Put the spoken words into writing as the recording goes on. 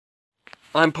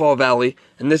I'm Paul Valley,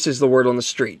 and this is The Word on the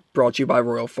Street, brought to you by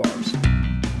Royal Farms.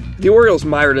 The Orioles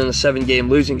mired in a 7-game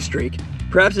losing streak.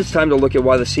 Perhaps it's time to look at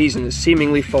why the season is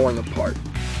seemingly falling apart.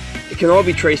 It can all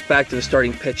be traced back to the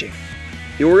starting pitching.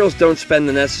 The Orioles don't spend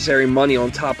the necessary money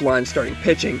on top-line starting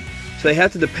pitching, so they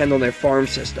have to depend on their farm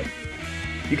system.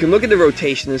 You can look at the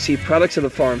rotation and see products of the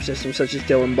farm system such as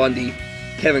Dylan Bundy,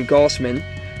 Kevin Gausman,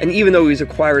 and even though he was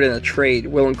acquired in a trade,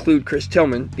 we'll include Chris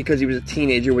Tillman because he was a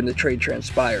teenager when the trade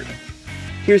transpired.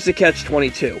 Here's the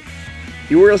catch-22.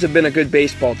 The Orioles have been a good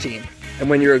baseball team, and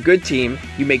when you're a good team,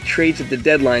 you make trades at the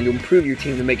deadline to improve your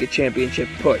team to make a championship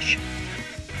push.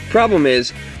 The problem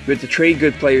is, you have to trade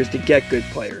good players to get good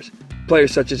players.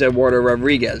 Players such as Eduardo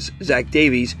Rodriguez, Zach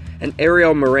Davies, and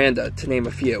Ariel Miranda, to name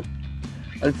a few.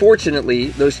 Unfortunately,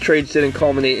 those trades didn't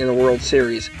culminate in a World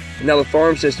Series, and now the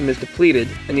farm system is depleted,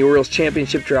 and the Orioles'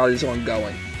 championship drought is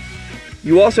ongoing.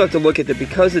 You also have to look at that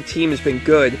because the team has been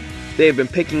good, they have been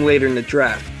picking later in the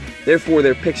draft. Therefore,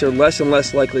 their picks are less and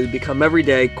less likely to become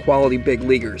everyday, quality big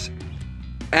leaguers.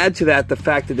 Add to that the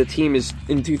fact that the team is,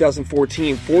 in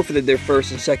 2014, forfeited their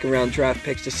first and second round draft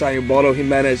picks to sign Ubaldo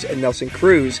Jimenez and Nelson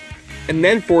Cruz, and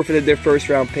then forfeited their first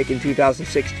round pick in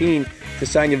 2016 to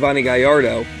sign Yovani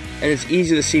Gallardo, and it's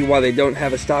easy to see why they don't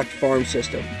have a stocked farm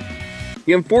system.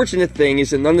 The unfortunate thing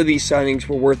is that none of these signings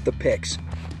were worth the picks.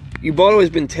 Ubaldo has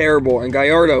been terrible, and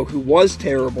Gallardo, who was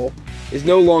terrible, is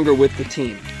no longer with the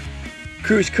team.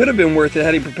 Cruz could have been worth it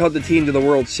had he propelled the team to the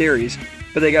World Series,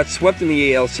 but they got swept in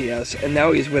the ALCS, and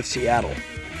now he's with Seattle.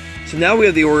 So now we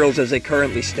have the Orioles as they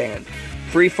currently stand,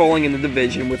 free falling in the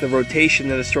division with a rotation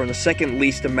that has thrown the second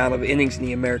least amount of innings in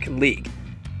the American League.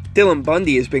 Dylan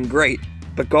Bundy has been great,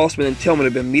 but Gausman and Tillman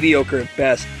have been mediocre at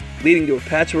best, leading to a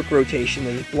patchwork rotation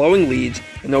that is blowing leads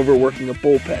and overworking the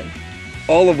bullpen,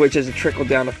 all of which has a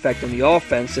trickle-down effect on the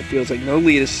offense that feels like no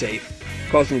lead is safe,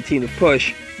 causing the team to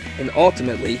push and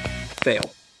ultimately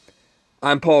fail.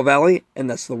 I'm Paul Valley, and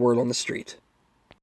that's The Word on the Street.